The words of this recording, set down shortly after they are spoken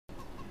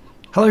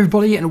Hello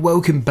everybody and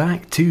welcome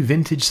back to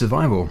Vintage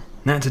Survival.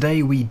 Now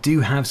today we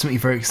do have something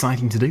very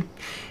exciting to do.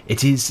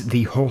 It is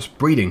the horse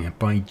breeding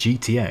by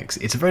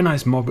GTX. It's a very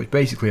nice mod which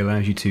basically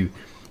allows you to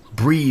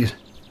breed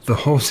the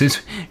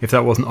horses, if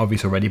that wasn't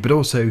obvious already, but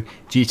also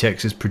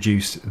GTX has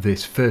produced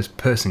this first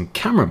person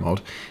camera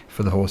mod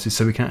for the horses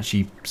so we can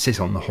actually sit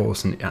on the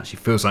horse and it actually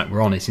feels like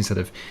we're on it instead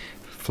of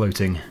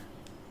floating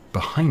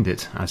behind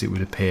it as it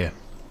would appear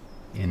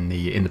in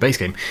the base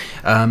game.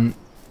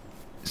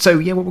 So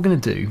yeah, what we're going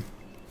to do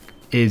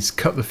is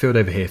cut the field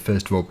over here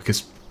first of all,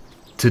 because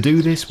to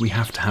do this we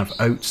have to have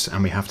oats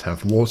and we have to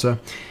have water.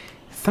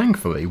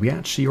 Thankfully we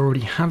actually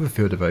already have a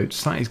field of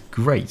oats, that is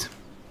great.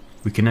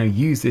 We can now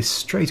use this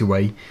straight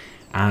away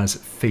as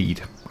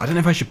feed. I don't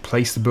know if I should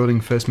place the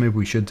building first, maybe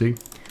we should do.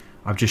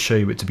 I'll just show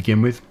you it to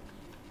begin with.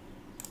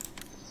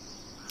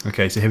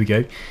 Okay, so here we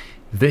go.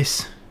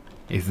 This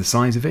is the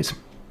size of it.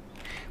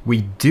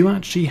 We do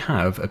actually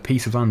have a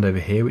piece of land over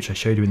here which I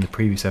showed you in the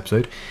previous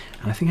episode,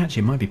 and I think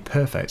actually it might be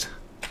perfect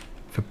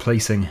for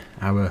placing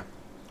our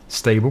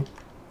stable,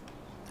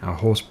 our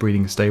horse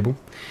breeding stable.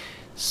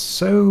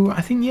 So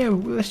I think, yeah,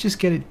 let's just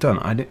get it done.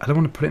 I don't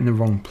want to put it in the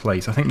wrong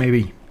place. I think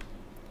maybe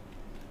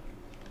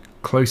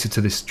closer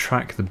to this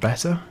track the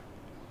better.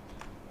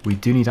 We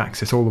do need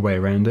access all the way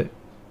around it.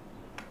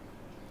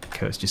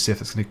 Okay, let's just see if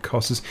that's going to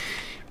cost us.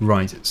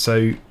 Right,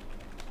 so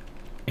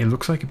it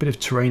looks like a bit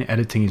of terrain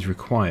editing is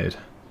required,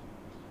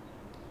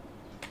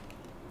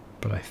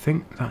 but I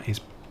think that is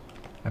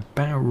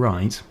about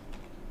right.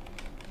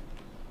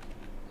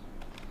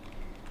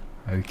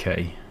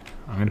 Okay,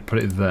 I'm going to put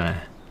it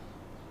there.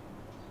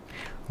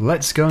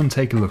 Let's go and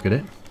take a look at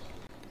it.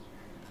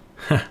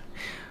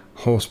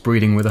 Horse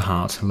breeding with a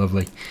heart,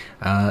 lovely.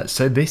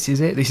 So this is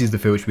it. This is the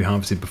field which we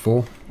harvested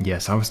before.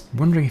 Yes, I was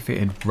wondering if it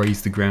had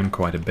raised the ground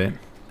quite a bit.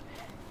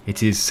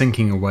 It is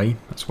sinking away.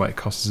 That's why it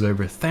costs us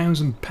over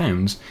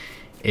 £1,000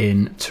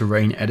 in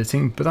terrain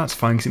editing, but that's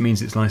fine because it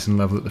means it's nice and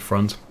level at the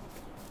front.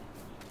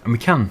 And we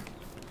can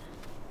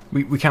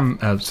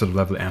sort of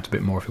level it out a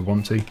bit more if we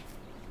want to.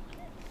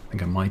 I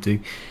think I might do.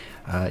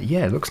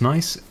 Yeah, it looks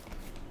nice.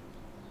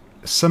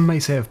 Some may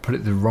say I've put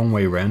it the wrong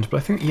way around, but I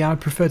think, yeah, I'd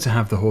prefer to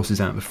have the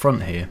horses out the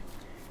front here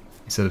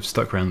instead of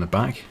stuck around the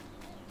back.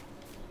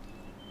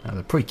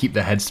 They'll probably keep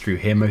their heads through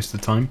here most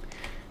of the time,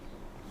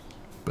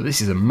 but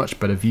this is a much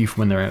better view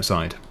from when they're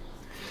outside.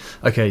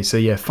 Okay, so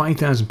yeah,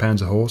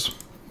 £5,000 a horse.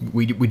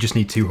 We just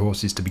need 2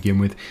 horses to begin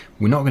with.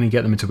 We're not going to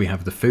get them until we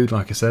have the food,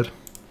 like I said.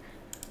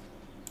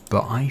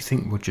 But I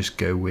think we'll just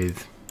go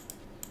with...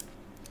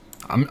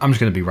 I'm just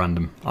going to be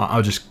random.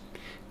 I'll just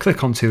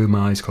click on 2 with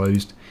my eyes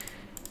closed,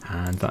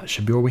 and that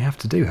should be all we have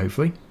to do,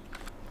 hopefully.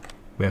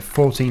 We have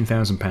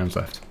 £14,000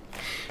 left.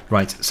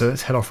 Right, so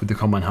let's head off with the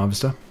combine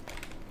harvester.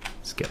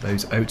 Let's get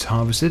those oats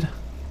harvested.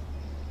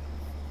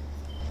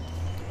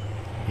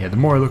 Yeah, the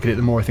more I look at it,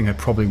 the more I think I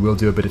probably will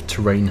do a bit of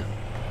terrain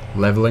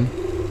levelling,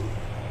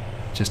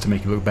 just to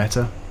make it look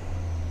better.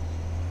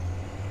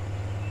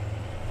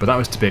 But that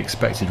was to be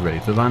expected, really.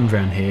 The land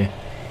around here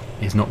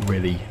is not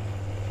really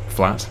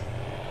flat.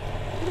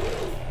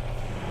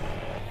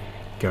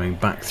 Going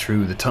back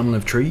through the tunnel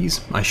of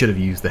trees. I should have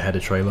used the header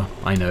trailer,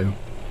 I know.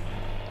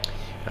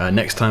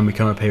 Next time we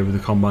come up here with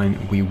the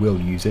combine, we will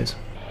use it.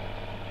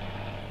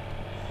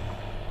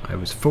 I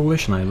was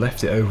foolish and I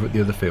left it over at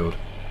the other field.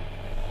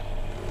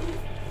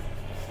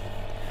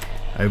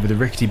 Over the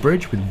rickety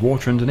bridge with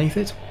water underneath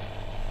it.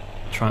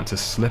 Trying to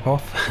slip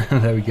off.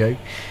 There we go.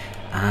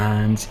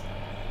 And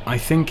I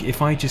think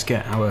if I just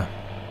get our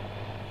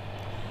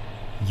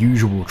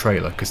usual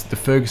trailer, because the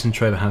Ferguson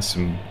trailer has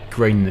some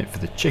grain in it for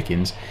the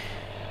chickens,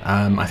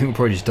 I think we'll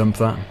probably just dump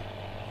that.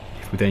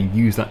 If we then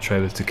use that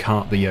trailer to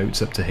cart the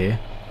oats up to here,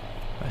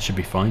 that should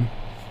be fine.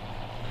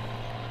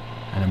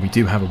 And then we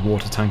do have a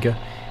water tanker.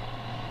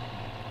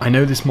 I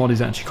know this mod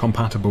is actually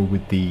compatible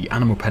with the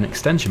animal pen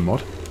extension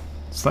mod,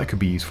 so that could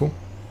be useful.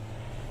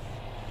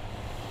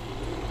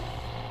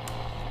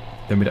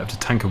 Then we'd have to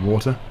tank of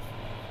water.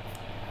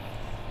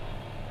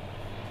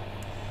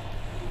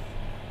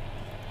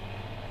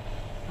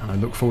 And I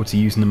look forward to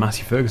using the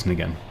Massey Ferguson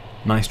again.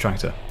 Nice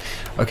tractor.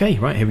 Okay,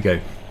 right, here we go.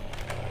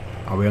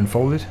 Are we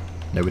unfolded?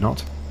 No, we're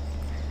not.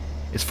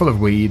 It's full of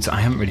weeds. I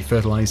haven't really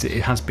fertilised it.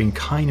 It has been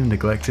kind of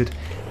neglected,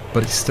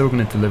 but it's still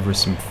going to deliver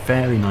us some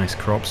fairly nice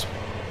crops.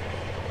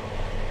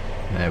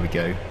 There we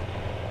go.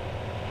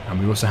 And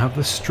we also have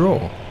the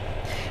straw.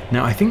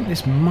 Now, I think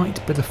this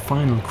might be the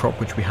final crop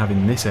which we have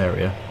in this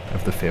area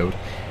of the field,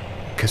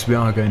 because we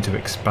are going to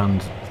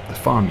expand the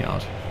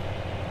farmyard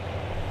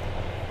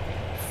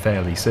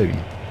fairly soon.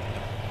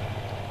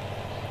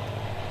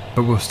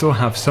 But we'll still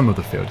have some of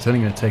the field. It's only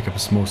going to take up a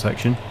small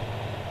section.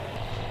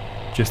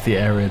 Just the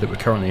area that we're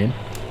currently in.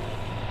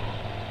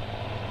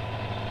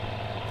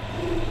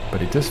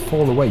 But it does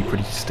fall away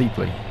pretty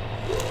steeply.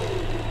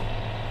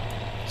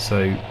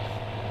 So,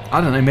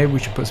 I don't know, maybe we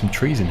should put some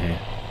trees in here.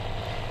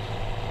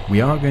 We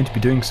are going to be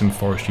doing some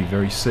forestry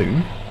very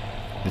soon.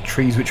 The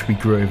trees which we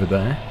grew over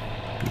there,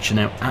 which are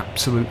now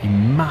absolutely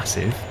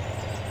massive.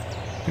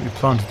 I think we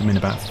planted them in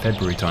about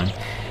February time.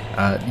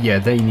 Yeah,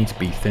 they need to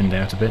be thinned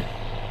out a bit.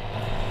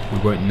 We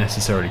won't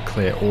necessarily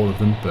clear all of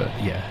them, but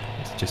yeah,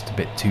 it's just a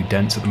bit too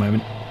dense at the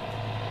moment.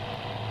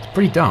 It's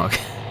pretty dark.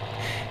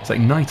 It's like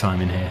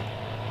nighttime in here.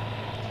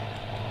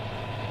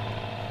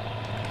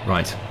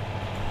 Right.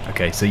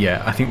 Okay, so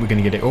yeah, I think we're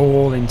going to get it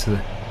all into the...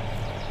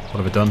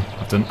 What have I done?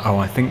 I've done... Oh,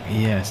 I think...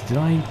 Yes. Did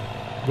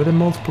I... Were there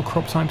multiple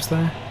crop types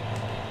there?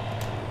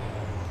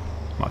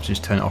 Might have to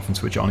just turn it off and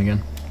switch it on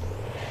again.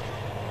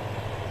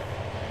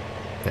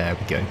 There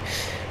we go.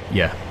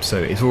 Yeah, so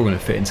it's all going to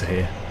fit into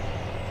here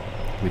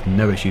with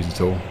no issues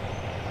at all.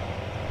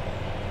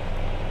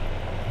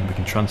 And we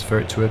can transfer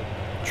it to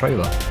a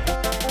trailer.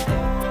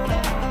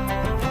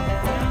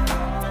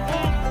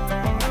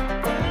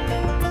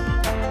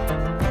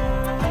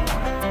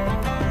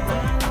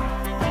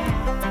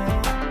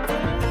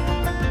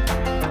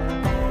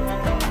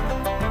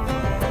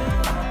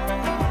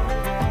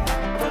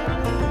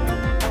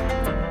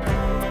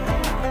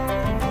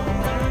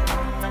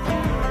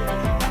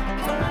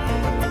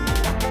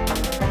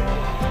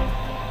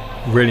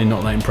 Really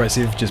not that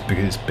impressive, just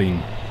because it's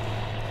been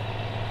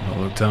not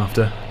looked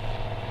after.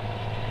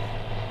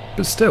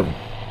 But still,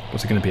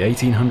 what's it going to be,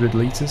 1800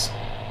 litres?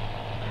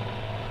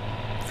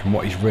 From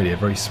what is really a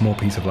very small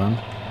piece of land.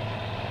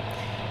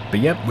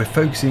 But yep, we're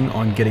focusing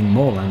on getting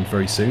more land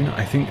very soon.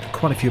 I think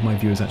quite a few of my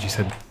viewers actually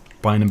said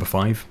buy number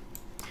 5.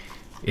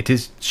 It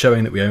is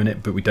showing that we own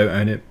it, but we don't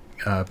own it.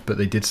 But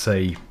they did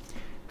say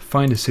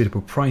find a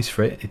suitable price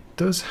for it. It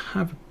does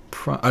have a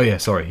price. Oh yeah,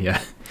 sorry, yeah.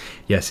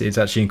 Yes, it's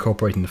actually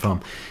incorporating the farm.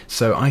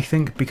 So I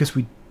think because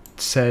we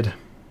said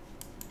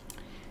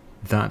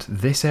that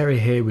this area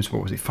here was,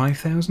 what was it,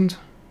 5,000?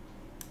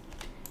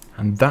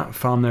 And that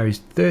farm there is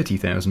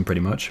 30,000 pretty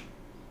much.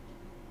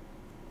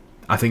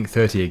 I think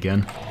 30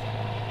 again.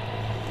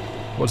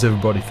 What does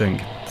everybody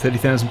think?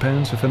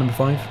 £30,000 for number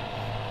 5?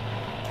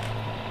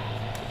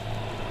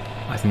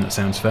 I think that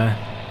sounds fair.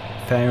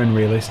 Fair and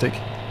realistic.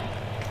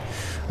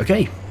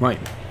 Okay, right.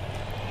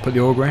 Put the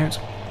auger out.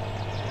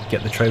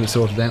 Get the trailer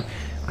sorted out.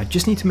 I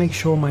just need to make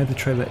sure my other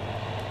trailer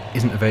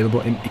isn't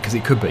available, because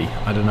it could be.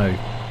 I don't know.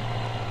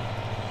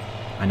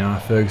 I know our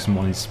Ferguson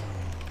one is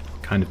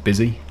kind of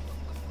busy.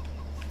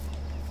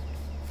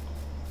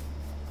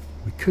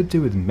 We could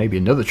do with maybe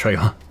another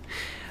trailer.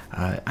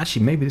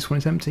 Actually, maybe this one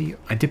is empty.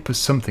 I did put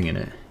something in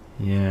it.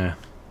 Yeah.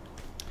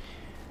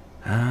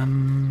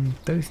 Don't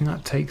think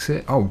that takes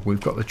it. Oh, we've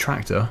got the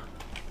tractor.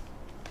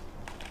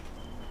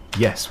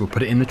 Yes, we'll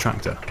put it in the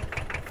tractor.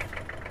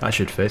 That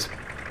should fit.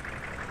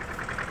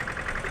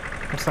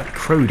 What's that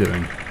crow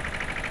doing?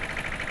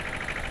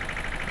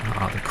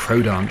 Ah, the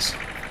crow dance.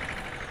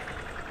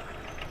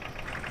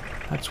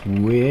 That's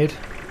weird.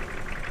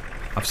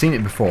 I've seen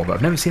it before, but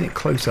I've never seen it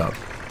close up.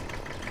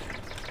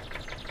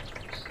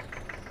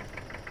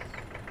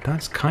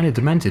 That's kind of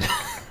demented.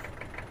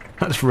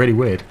 That's really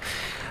weird.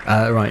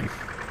 Right.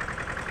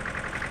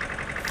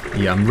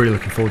 Yeah, I'm really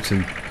looking forward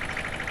to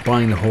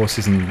buying the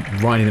horses and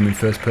riding them in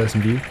first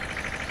person view.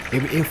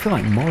 It'll feel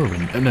like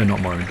Morrowind. No, not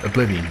Morrowind.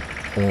 Oblivion.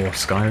 Or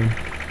Skyrim.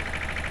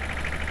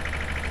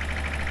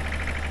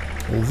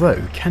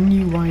 Although, can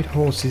you ride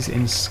horses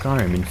in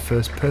Skyrim in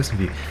first person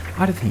view?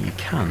 I don't think you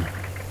can.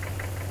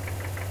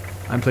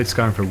 I haven't played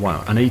Skyrim for a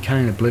while. I know you can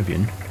in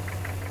Oblivion.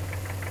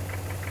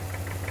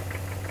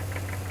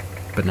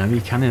 But now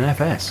you can in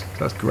FS. So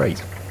that's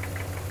great.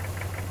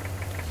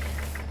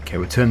 Okay,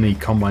 we'll turn the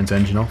combine's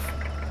engine off.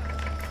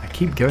 I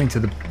keep going to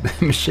the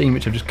machine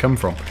which I've just come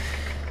from.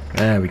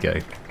 There we go.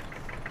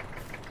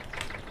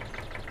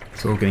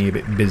 It's all getting a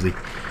bit busy.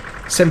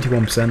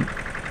 71%.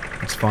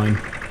 That's fine.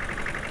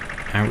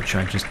 Ouch,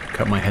 I just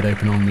cut my head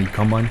open on the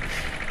combine.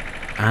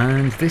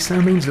 And this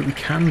now means that we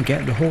can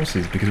get the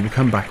horses, because we'll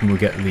come back and we'll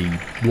get the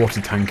water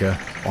tanker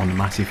on the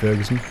Massey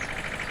Ferguson.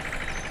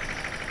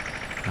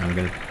 And we're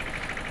going to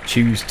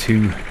choose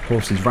 2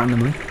 horses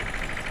randomly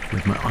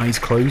with my eyes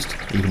closed,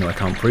 even though I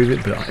can't prove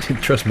it, but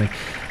trust me,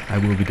 I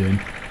will be doing.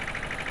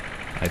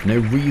 I have no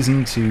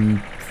reason to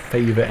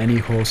favour any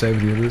horse over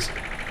the others.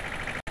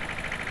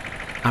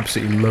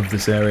 Absolutely love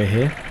this area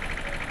here.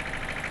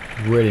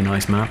 Really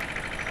nice map.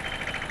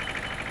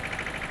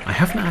 I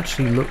haven't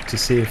actually looked to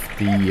see if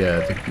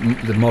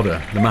the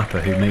modder, the mapper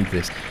who made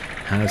this,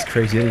 has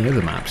created any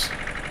other maps.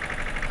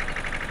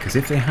 Because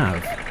if they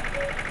have,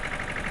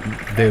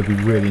 they would be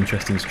really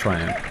interesting to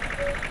try out.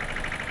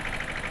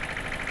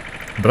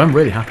 But I'm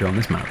really happy on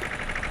this map.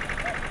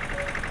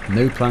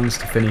 No plans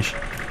to finish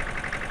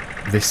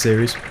this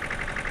series,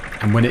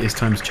 and when it is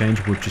time to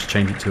change, we'll just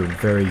change it to a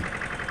very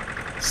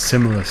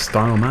similar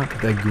style map.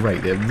 They're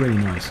great, they're really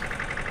nice.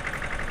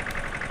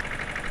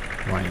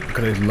 Right, look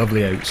at those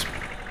lovely oats.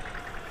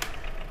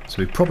 So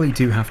we probably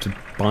do have to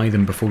buy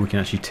them before we can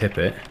actually tip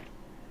it.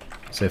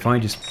 So if I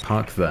just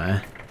park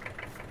there,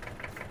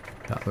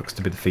 that looks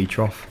to be the feed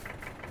trough.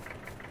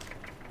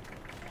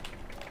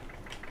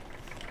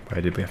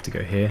 Where did we have to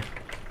go here?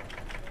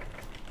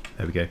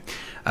 There we go.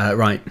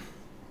 Right.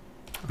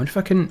 I wonder if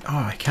I can...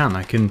 Oh,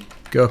 I can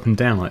go up and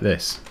down like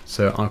this.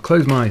 So I'll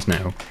close my eyes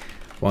now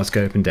whilst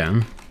go up and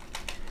down.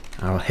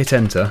 I'll hit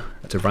enter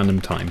at a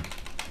random time.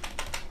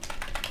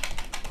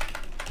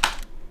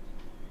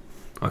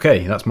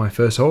 Okay, that's my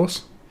first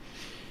horse.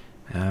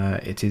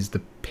 It is the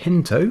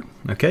Pinto,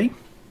 okay.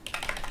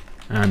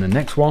 And the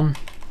next one,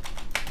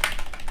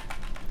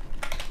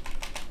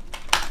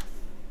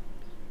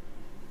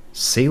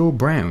 Seal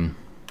Brown.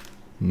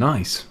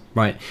 Nice.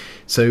 Right,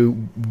 so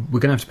we're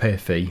going to have to pay a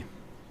fee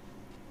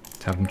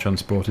to have them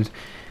transported,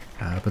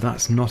 but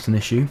that's not an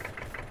issue.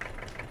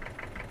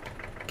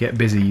 Get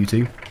busy, you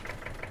two.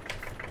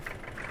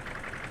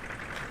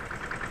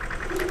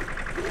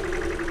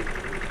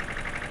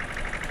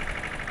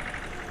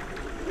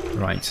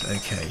 Right,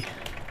 okay.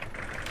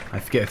 I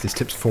forget if this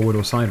tips forward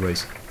or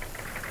sideways.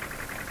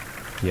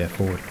 Yeah,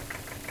 forward.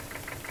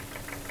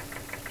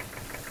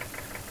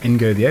 In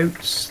go the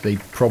oats. They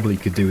probably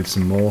could do with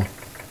some more.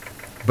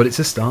 But it's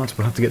a start.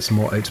 We'll have to get some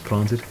more oats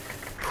planted.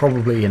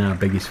 Probably in our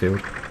biggest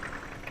field.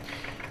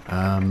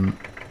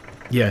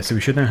 Yeah, so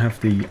we should now have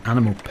the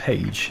animal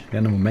page. The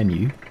animal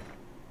menu.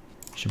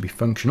 Should be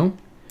functional.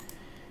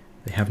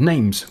 They have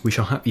names. We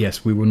shall have...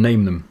 Yes, we will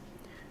name them.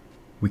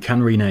 We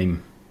can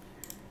rename.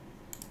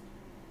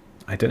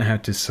 I don't know how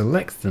to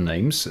select the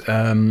names.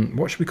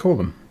 What should we call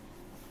them?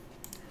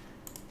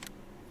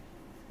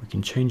 We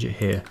can change it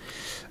here.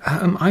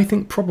 I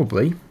think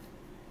probably,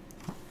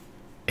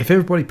 if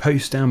everybody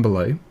posts down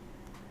below,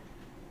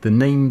 the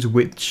names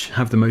which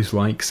have the most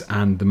likes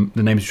and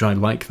the names which I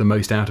like the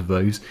most out of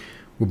those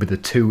will be the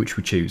two which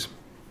we choose.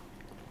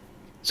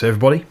 So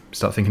everybody,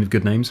 start thinking of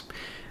good names,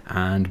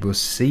 and we'll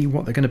see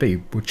what they're going to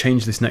be. We'll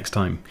change this next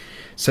time.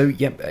 So,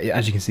 yep,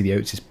 as you can see, the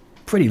oats is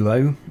pretty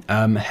low.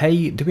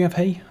 Hay, do we have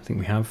hay? I think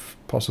we have,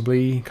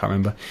 possibly, can't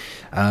remember.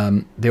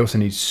 They also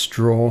need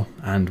straw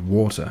and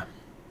water.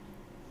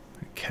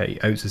 Okay,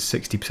 oats is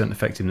 60%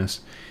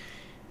 effectiveness.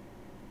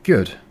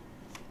 Good.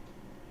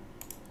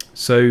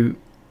 So,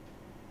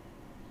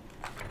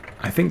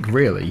 I think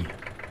really,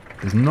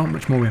 there's not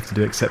much more we have to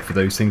do except for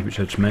those things which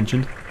I just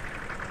mentioned.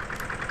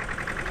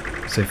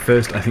 So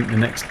first, I think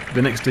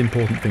the next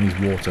important thing is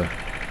water.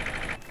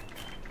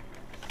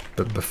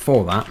 But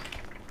before that,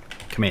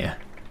 come here.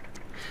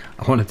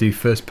 I want to do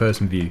first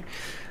person view.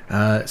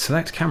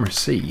 Select camera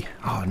C.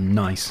 Oh,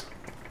 nice.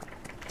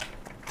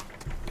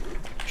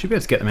 Should be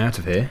able to get them out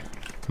of here.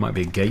 Might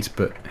be a gate,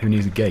 but who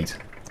needs a gate?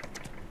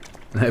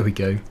 There we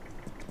go.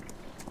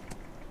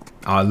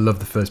 Oh, I love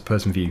the first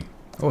person view.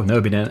 Oh, no,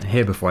 I've been down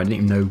here before. I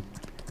didn't even know.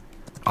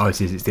 Oh, it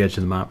is. It's the edge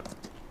of the map.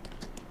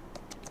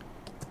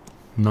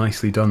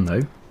 Nicely done, though.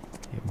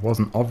 It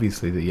wasn't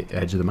obviously the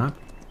edge of the map.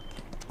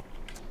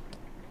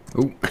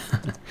 Oh,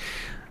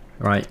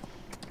 right.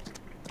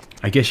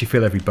 I guess you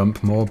feel every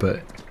bump more,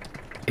 but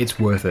it's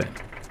worth it.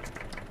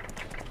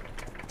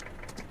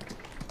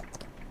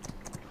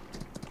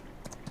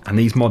 And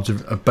these mods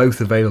are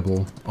both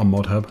available on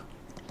ModHub.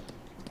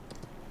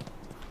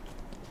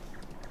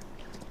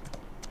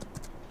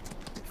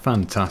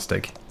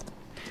 Fantastic.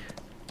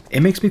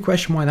 It makes me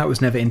question why that was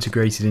never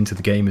integrated into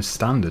the game as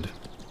standard.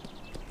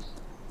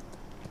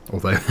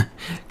 Although,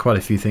 quite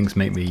a few things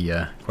make me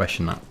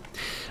question that.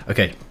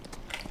 Okay,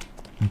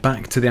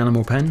 back to the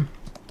animal pen.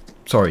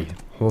 Sorry,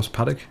 horse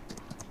paddock.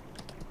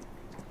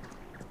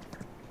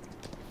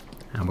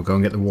 And we'll go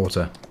and get the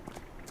water.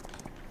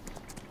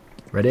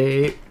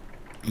 Ready?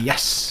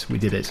 Yes, we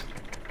did it.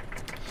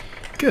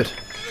 Good.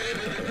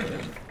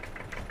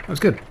 That was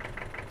good.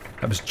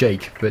 That was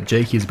Jake, but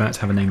Jake is about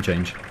to have a name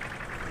change.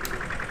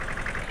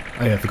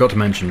 Oh yeah, I forgot to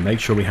mention, make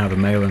sure we have a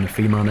male and a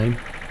female name.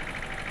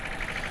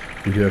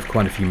 We do have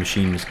quite a few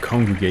machines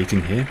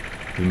congregating here.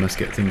 We must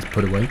get things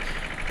put away,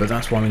 but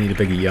that's why we need a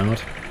bigger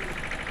yard.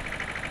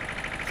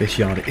 This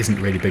yard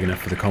isn't really big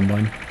enough for the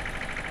combine.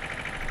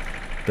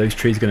 Those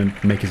trees are going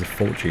to make us a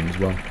fortune as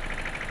well.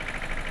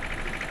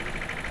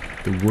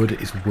 The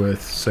wood is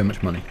worth so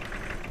much money.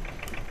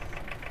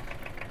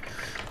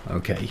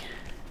 Okay,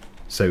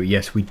 so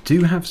yes, we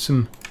do have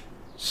some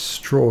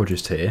straw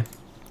just here.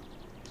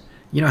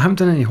 You know, I haven't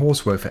done any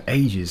horse work for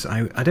ages.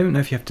 I don't know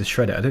if you have to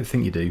shred it. I don't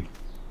think you do.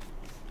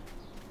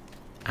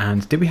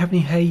 And did we have any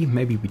hay?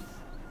 Maybe we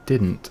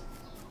didn't.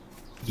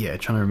 Yeah,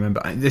 trying to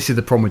remember. This is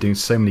the problem with doing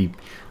so many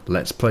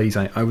Let's Plays.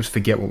 I always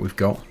forget what we've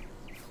got.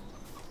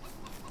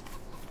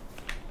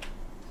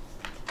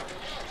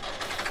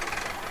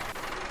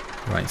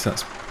 Right, so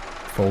that's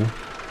full.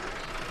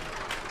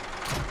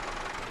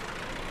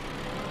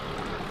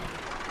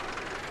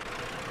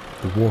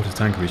 The water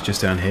tanker is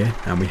just down here,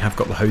 and we have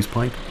got the hose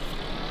pipe.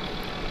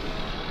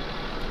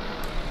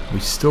 We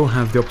still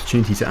have the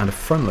opportunity to add a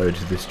front loader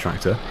to this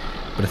tractor,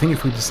 but I think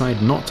if we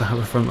decide not to have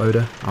a front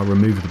loader, I'll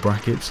remove the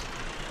brackets.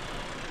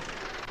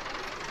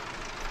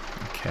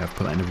 Okay, I've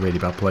put that in a really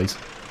bad place.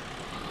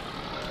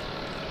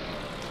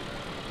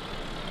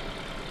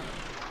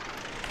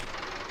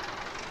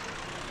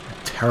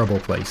 A terrible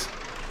place.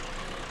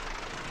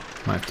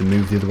 Might have to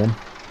move the other one.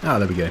 Ah,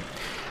 there we go.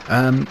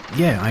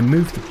 Yeah, I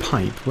moved the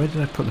pipe. Where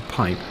did I put the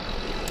pipe?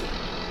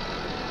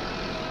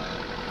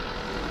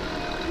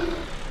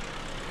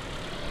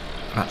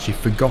 I've actually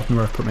forgotten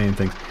where I put my own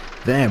things.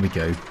 There we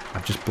go.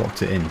 I've just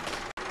blocked it in.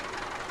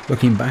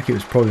 Looking back, it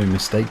was probably a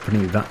mistake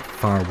putting it that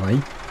far away.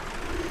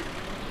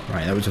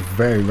 Right, that was a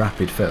very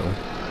rapid fill.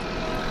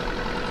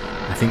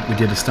 I think we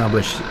did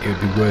establish it would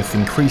be worth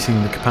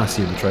increasing the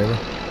capacity of the trailer.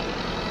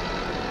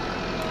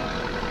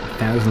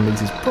 1,000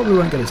 litres probably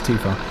won't get us too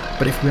far,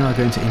 but if we are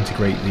going to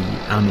integrate the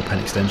animal pen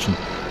extension,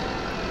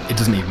 it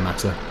doesn't even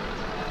matter,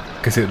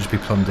 because it'll just be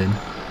plumbed in.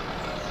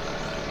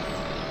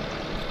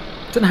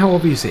 I don't know how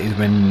obvious it is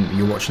when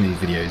you're watching these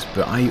videos,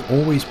 but I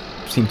always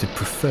seem to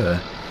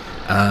prefer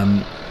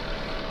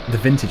the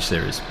vintage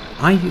series.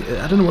 I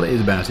don't know what it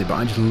is about it, but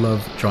I just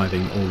love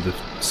driving all the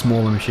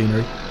smaller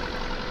machinery.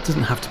 It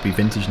doesn't have to be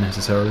vintage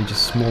necessarily,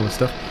 just smaller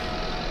stuff.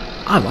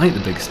 I like the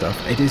big stuff,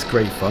 it is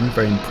great fun,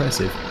 very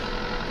impressive,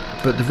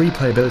 but the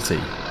replayability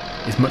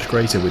is much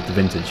greater with the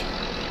vintage.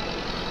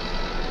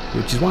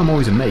 Which is why I'm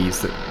always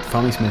amazed that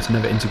farming smiths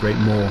never integrate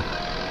more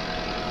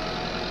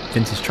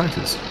vintage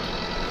tractors.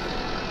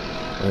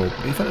 Or,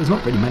 in fact, there's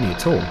not really many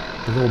at all.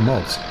 They're all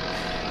mods.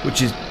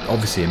 Which is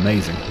obviously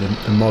amazing.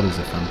 The modders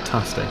are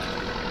fantastic.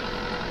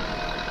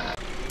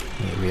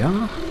 Here we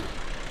are.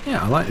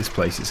 Yeah, I like this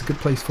place. It's a good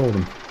place for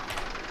them.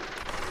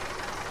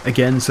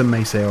 Again, some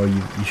may say, oh,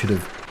 you should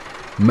have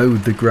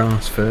mowed the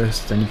grass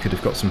first, then you could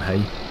have got some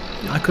hay.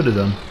 I could have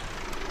done.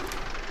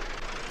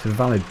 It's a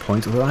valid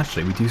point, although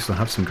actually we do still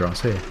have some grass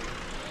here.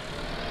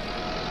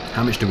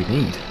 How much do we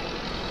need?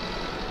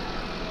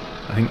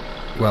 I think,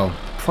 well,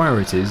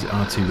 priorities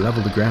are to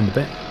level the ground a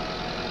bit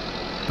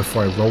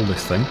before I roll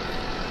this thing,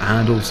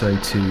 and also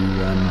to,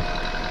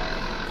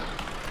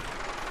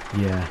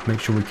 yeah, make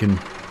sure we can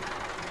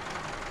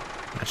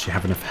actually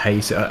have enough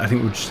hay. So I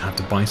think we'll just have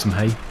to buy some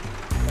hay.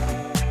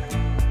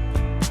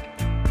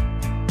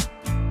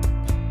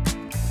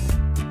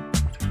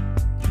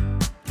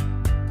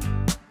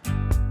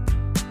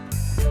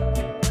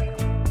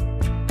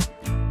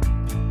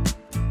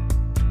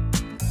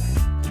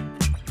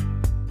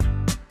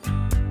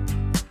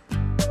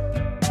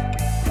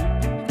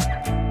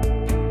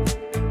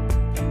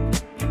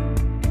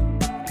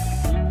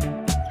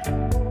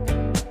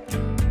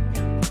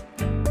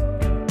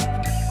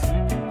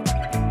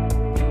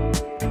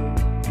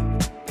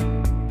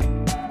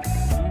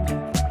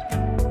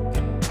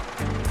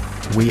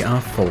 We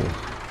are full.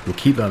 We'll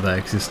keep that there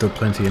because there's still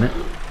plenty in it.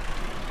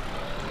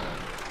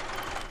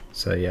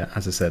 So yeah,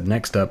 as I said,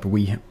 next up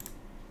we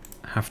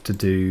have to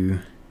do...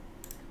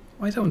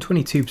 Why is that one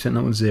 22%,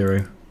 that one's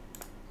 0?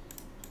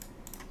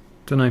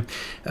 Don't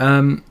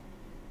know.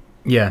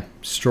 Yeah,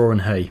 straw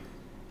and hay.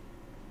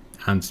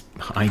 And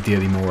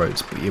ideally more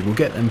oats. But yeah, we'll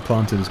get them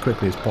planted as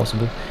quickly as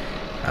possible.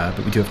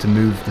 But we do have to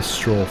move the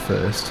straw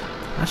first.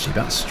 Actually,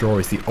 that straw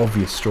is the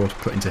obvious straw to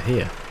put into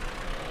here.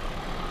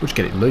 We'll just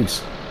get it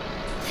loose.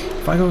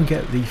 If I go and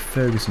get the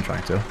Ferguson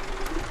tractor...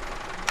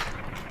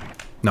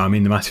 No, I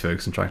mean the Massey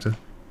Ferguson tractor.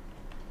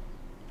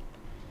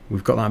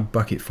 We've got that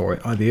bucket for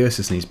it. Oh, the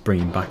Ursus needs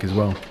bringing back as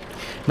well.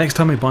 Next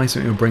time we buy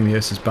something, we'll bring the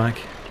Ursus back.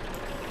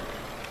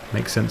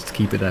 Makes sense to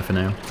keep it there for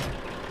now.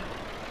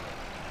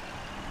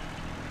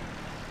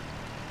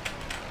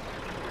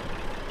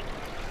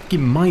 It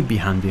might be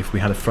handy if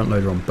we had a front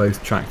loader on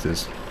both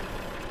tractors.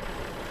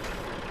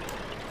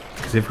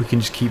 Because if we can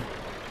just keep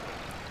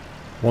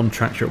one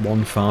tractor at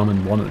one farm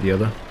and one at the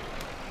other,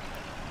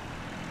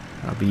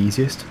 that'd be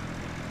easiest.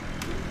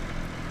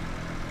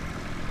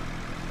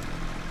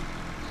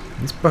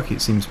 This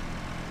bucket seems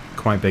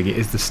quite big. It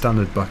is the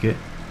standard bucket.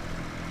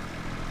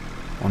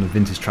 On a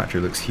vintage tractor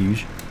it looks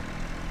huge.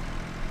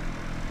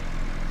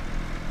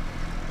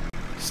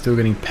 Still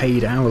getting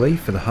paid hourly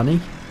for the honey.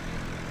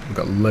 We've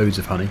got loads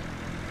of honey.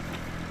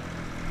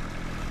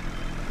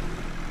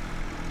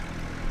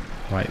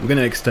 Right, we're going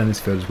to extend this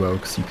field as well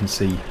because you can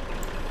see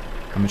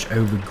how much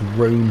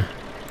overgrown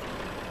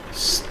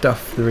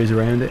stuff there is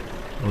around it,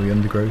 or the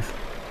undergrowth.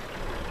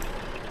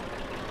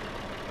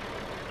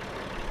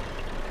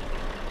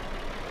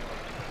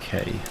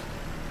 Okay,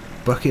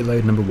 bucket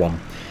load number 1.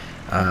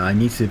 I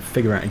need to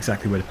figure out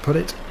exactly where to put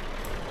it.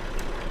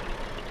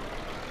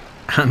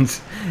 And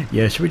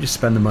yeah, should we just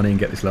spend the money and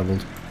get this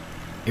leveled?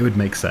 It would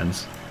make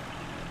sense.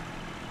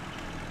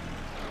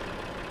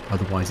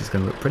 Otherwise it's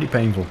going to look pretty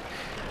painful.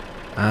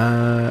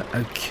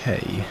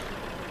 Okay.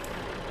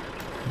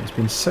 It's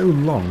been so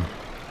long.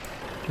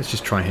 Let's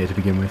just try here to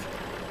begin with.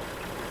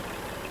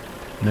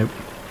 Nope.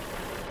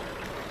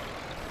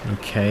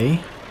 Okay.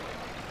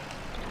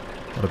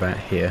 What about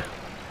here?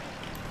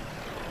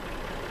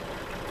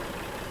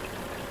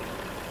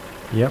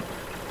 Yep.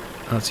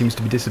 That seems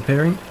to be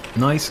disappearing.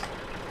 Nice.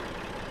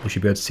 We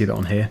should be able to see that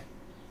on here.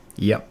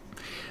 Yep.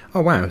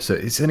 Oh wow, so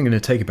it's only going to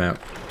take about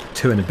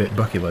 2 and a bit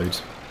bucket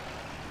loads.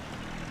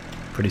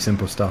 Pretty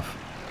simple stuff.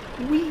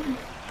 Whee!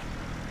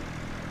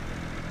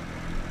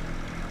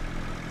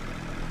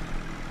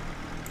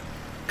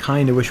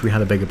 Kinda wish we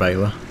had a bigger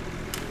baler.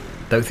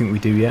 Don't think we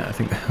do yet. I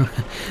think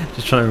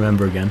just trying to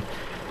remember again.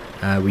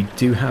 We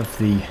do have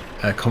the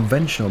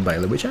conventional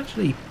baler, which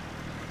actually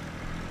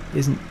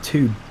isn't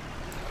too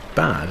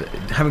bad.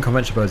 Having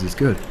conventional balers is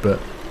good,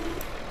 but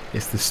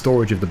it's the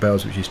storage of the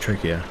bales which is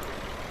trickier.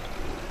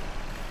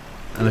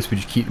 Unless we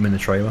just keep them in the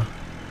trailer.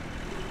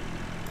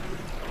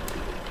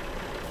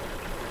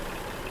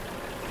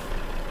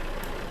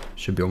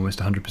 Should be almost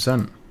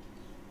 100%.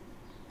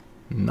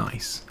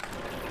 Nice.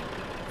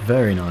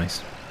 Very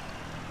nice.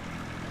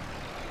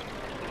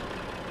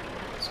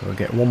 So I'll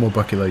get one more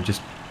bucket load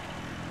just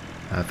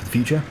for the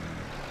future.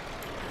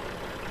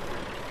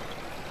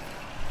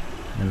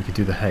 And then we could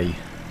do the hay.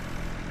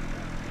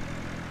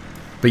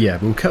 But yeah,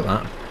 we'll cut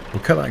that.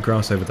 We'll cut that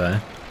grass over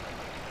there.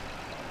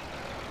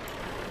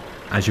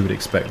 As you would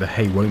expect, the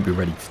hay won't be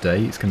ready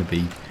today. It's going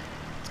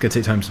to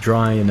take time to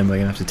dry, and then we're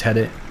going to have to ted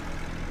it,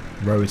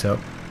 row it up.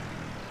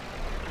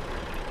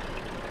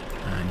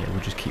 And yeah,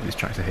 we'll just keep this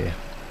tractor here.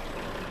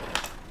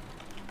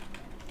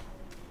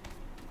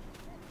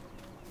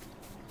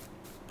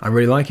 I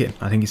really like it.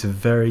 I think it's a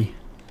very,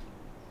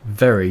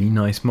 very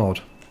nice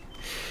mod.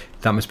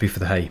 That must be for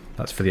the hay.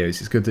 That's for the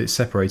oats. It's good that it's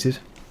separated.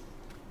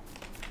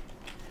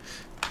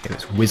 Okay,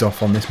 let's whiz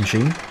off on this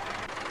machine.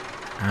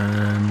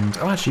 And,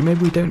 oh actually,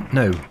 maybe we don't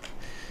know.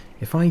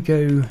 If I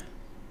go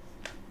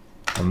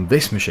on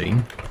this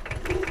machine,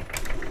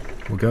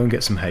 we'll go and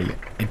get some hay.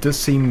 It does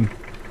seem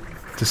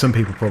to some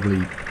people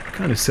probably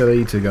kind of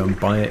silly to go and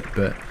buy it,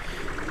 but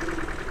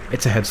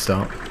it's a head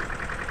start.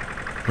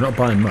 We're not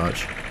buying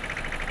much.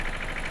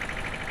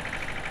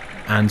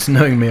 And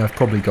knowing me, I've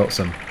probably got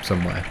some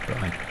somewhere, but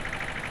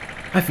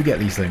I forget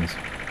these things.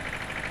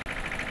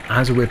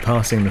 As we're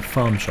passing the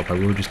farm shop, I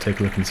will just take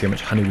a look and see how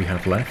much honey we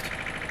have left.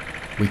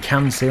 We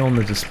can see on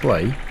the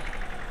display,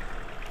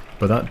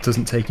 but that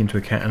doesn't take into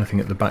account anything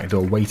at the back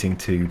door waiting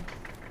to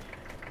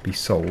be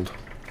sold.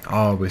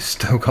 Oh, we've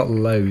still got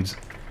loads.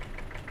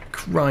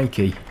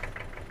 Crikey.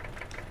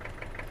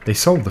 They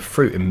sold the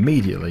fruit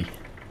immediately.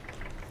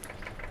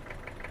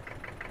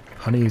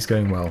 Honey is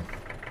going well,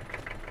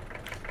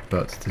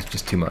 but there's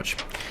just too much.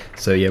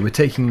 So yeah, we're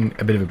taking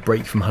a bit of a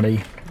break from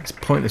honey. It's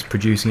pointless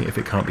producing it if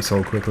it can't be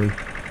sold quickly.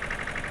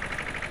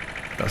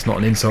 That's not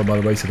an insult, by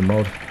the way, to the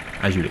mod,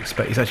 as you'd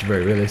expect. It's actually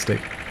very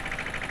realistic.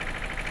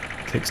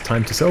 It takes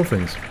time to sell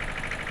things.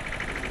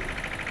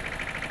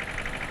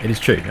 It is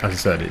true, as I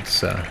said.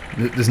 It's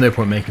there's no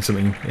point making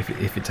something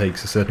if it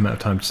takes a certain amount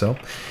of time to sell.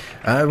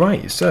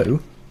 Right,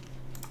 so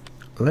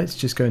let's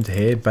just go into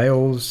here.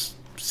 Bales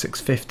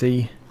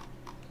 650.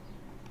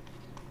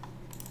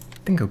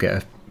 I think I'll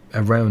get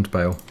a round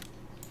bale.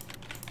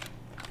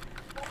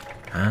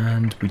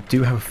 And we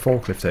do have a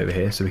forklift over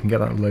here, so we can get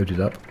that loaded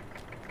up.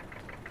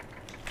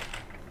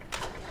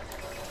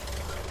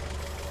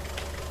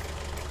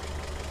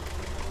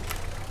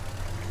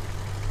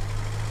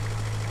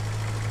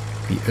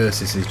 The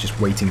Ursus is just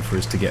waiting for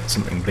us to get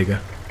something bigger.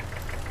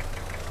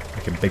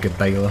 Like a bigger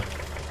baler.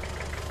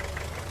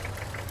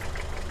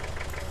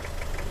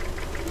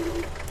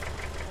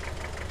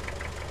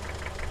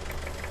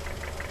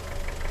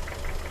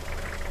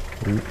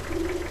 Ooh.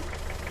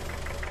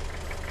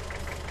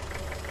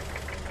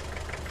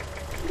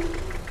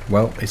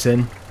 Well, it's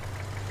in.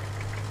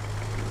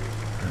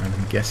 And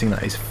I'm guessing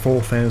that is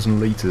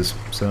 4,000 litres,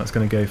 so that's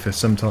going to go for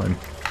some time.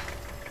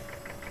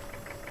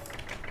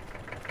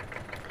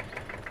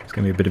 It's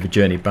going to be a bit of a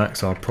journey back,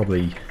 so I'll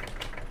probably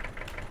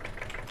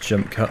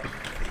jump cut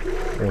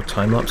or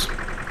time lapse.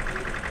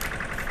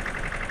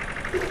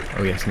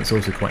 Oh yes, and it's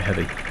also quite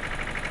heavy.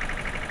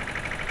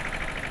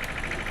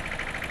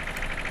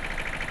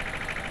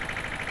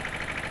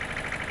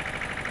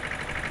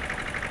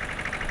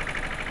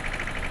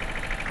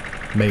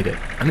 Made it.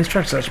 And this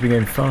tractor's actually been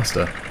going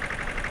faster.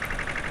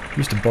 It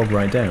used to bog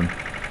right down.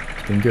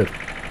 It's been good.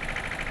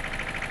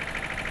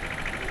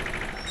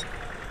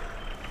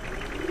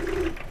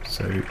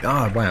 So,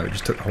 wow, it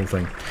just took the whole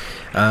thing.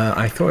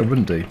 I thought it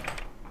wouldn't do. It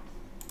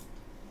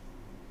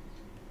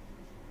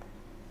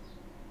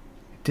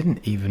didn't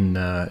even,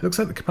 it looks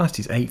like the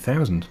capacity is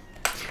 8,000.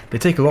 They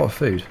take a lot of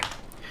food.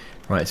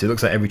 Right, so it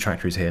looks like every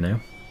tractor is here now.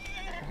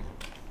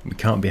 We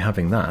can't be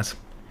having that.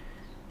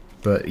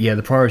 But yeah,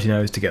 the priority now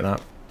is to get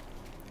that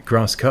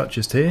grass cut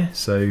just here,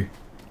 so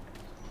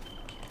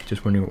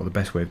just wondering what the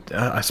best way of,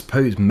 I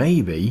suppose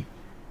maybe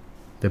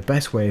the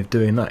best way of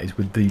doing that is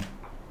with the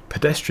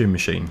pedestrian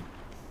machine,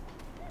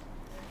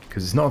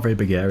 because it's not a very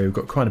big area. We've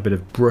got quite a bit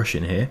of brush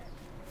in here,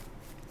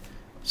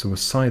 so we'll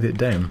scythe it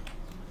down.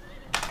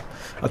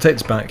 I'll take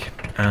this back,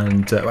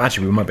 and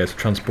actually we might be able to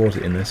transport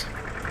it in this.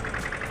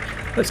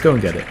 Let's go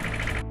and get it.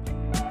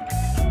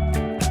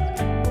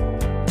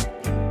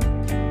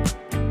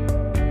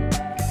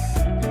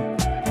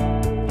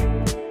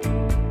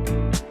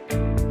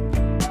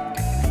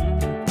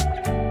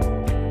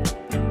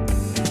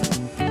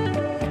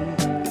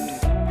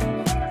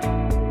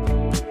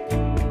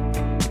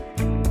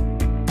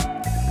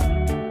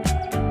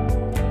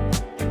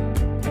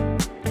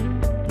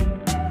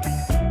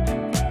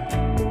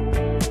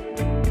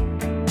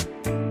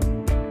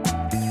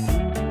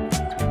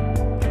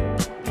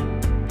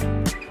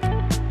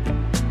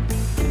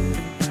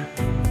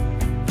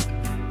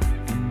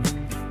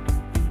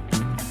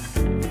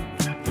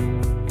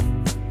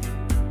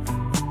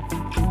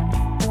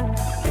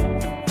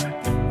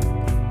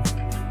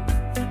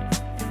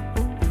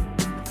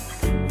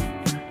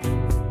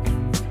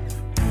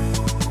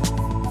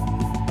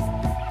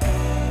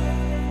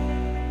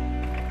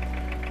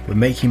 We're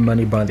making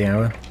money by the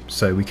hour,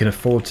 so we can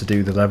afford to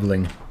do the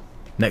levelling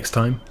next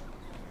time.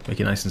 make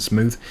it nice and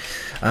smooth.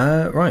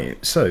 Right,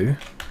 so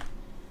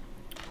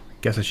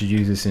guess I should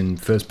use this in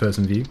first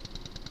person view.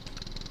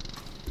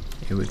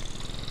 It would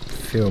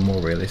feel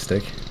more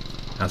realistic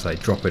as I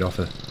drop it off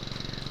a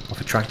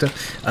tractor.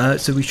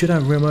 So we should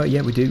have real mode.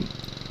 Yeah, we do.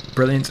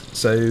 Brilliant.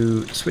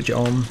 So switch it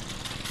on.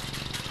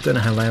 Don't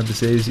know how loud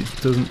this is. It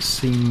doesn't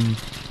seem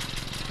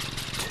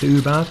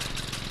too bad.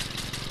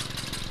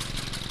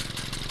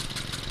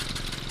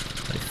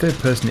 Like, third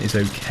person is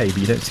okay, but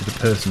you don't see the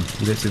person.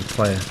 You don't see the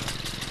player.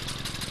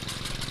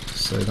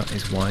 So that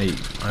is why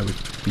I would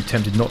be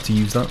tempted not to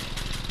use that.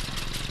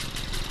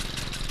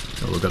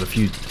 Oh, we've got a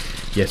few.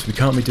 Yes, we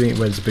can't be doing it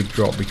where there's a big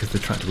drop because the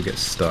tractor will get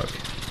stuck.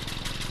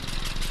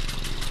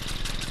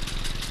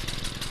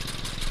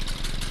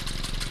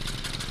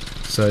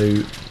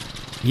 So,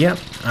 yeah,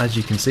 as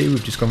you can see,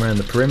 we've just gone around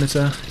the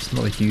perimeter. It's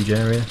not a huge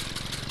area.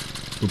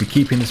 We'll be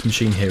keeping this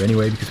machine here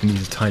anyway because we need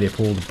to tidy up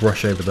all the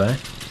brush over there.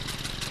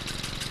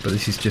 But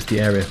this is just the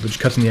area. We're just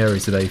cutting the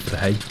areas today for the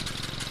hay.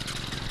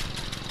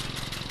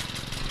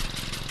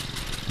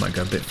 Might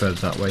go a bit further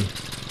that way.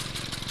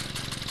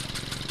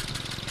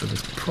 But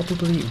this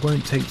probably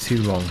won't take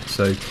too long.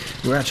 So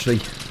we're actually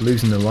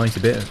losing the light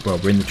a bit. Well,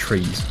 we're in the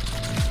trees.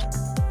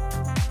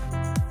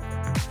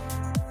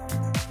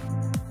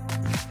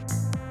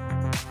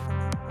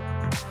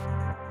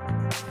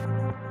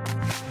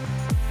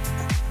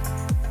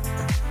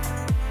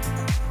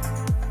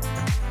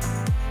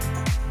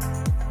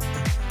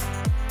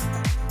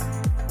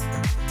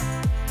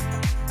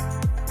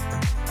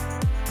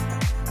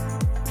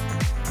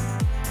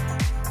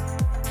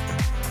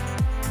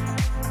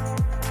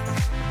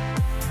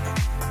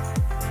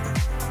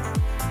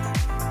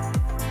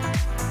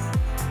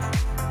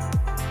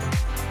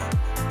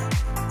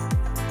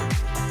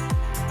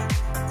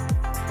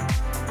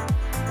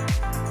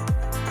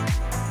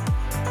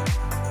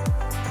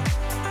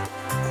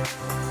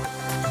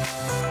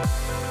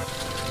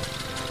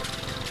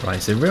 Right,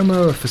 so real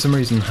mower for some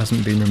reason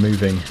hasn't been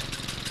removing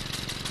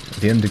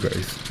the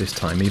undergrowth this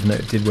time, even though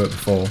it did work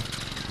before.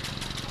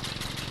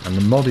 And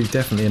the mod is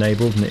definitely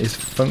enabled and it is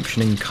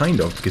functioning kind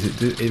of, because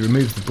it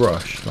removes the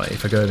brush. Like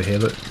if I go over here,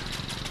 look,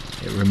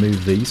 it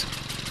removes these.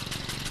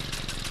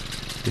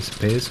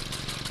 Disappears.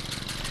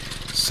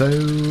 So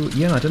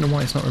yeah, I don't know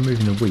why it's not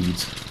removing the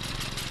weeds.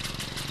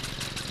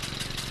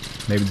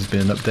 Maybe there's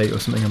been an update or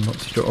something, I'm not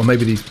too sure. Or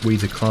maybe these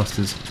weeds are classed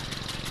as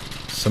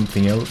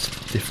something else,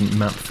 different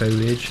map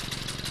foliage.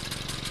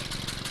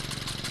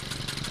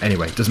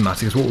 Anyway, it doesn't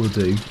matter, because what we'll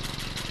do,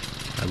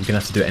 we're going to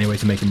have to do it anyway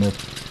to make it more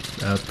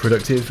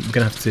productive. We're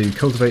going to have to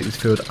cultivate this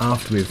field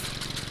after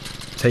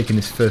we've taken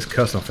this first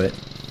cut off it.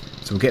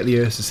 So we'll get the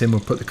Ursus in,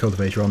 we'll put the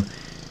cultivator on,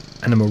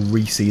 and then we'll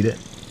reseed it.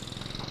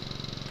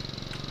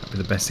 That'd be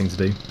the best thing to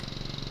do.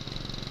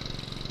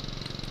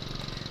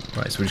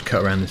 Right, so we'll just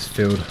cut around this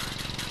field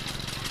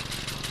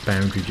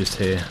boundary just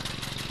here.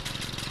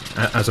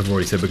 As I've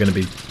already said, we're going to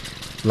be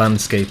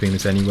landscaping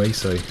this anyway,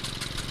 so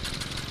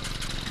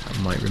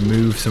I might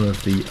remove some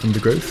of the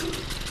undergrowth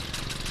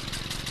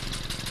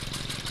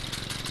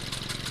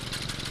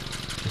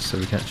just so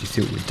we can actually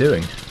see what we're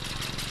doing.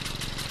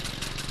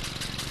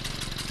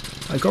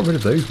 I got rid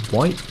of those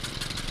white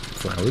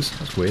flowers,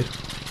 that's weird.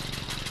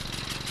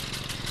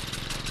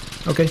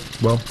 Okay,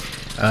 well,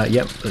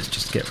 yep, let's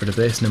just get rid of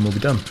this and then we'll be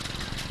done.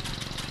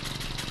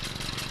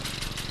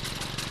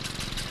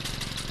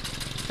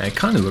 It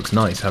kind of looks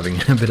nice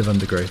having a bit of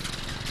undergrowth.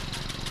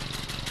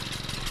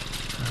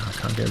 I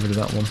can't get rid of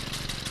that one.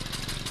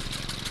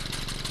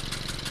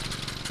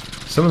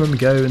 Some of them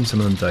go and some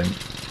of them don't.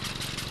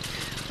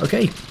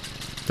 Okay,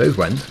 those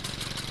went.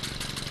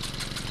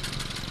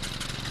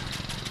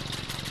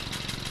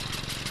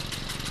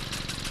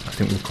 I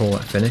think we'll call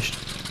that finished.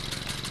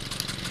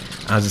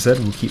 As I said,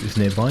 we'll keep this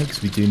nearby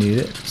because we do need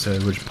it, so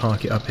we'll just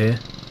park it up here.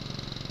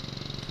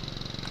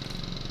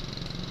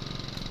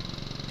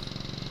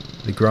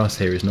 The grass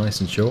here is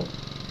nice and short.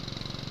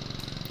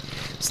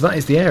 So that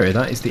is the area.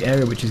 That is the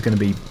area which is going to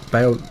be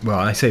baled. Well,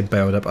 I say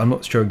baled up. I'm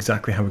not sure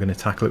exactly how we're going to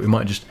tackle it. We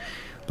might just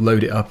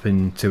load it up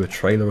into a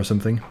trailer or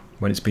something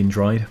when it's been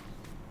dried.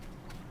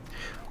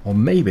 Or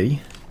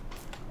maybe,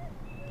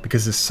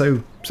 because there's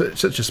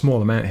such a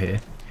small amount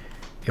here,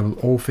 it will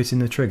all fit in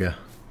the trigger.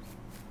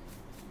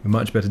 We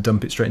might just better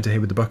dump it straight into here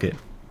with the bucket.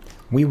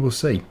 We will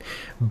see.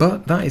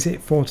 But that is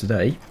it for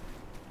today.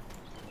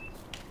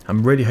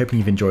 I'm really hoping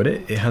you've enjoyed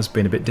it. It has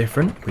been a bit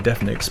different. We're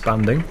definitely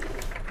expanding,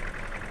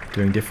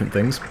 doing different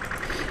things.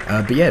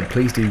 But yeah,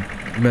 please do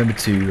remember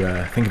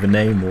to think of a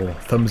name or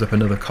thumbs up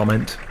another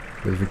comment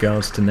with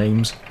regards to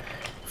names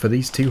for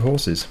these two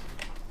horses.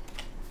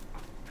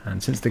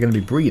 And since they're going to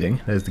be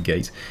breeding, there's the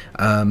gate,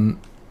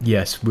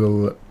 yes,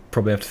 we'll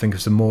probably have to think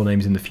of some more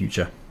names in the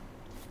future.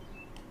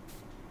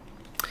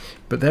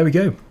 But there we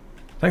go.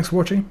 Thanks for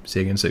watching. See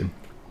you again soon.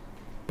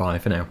 Bye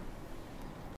for now.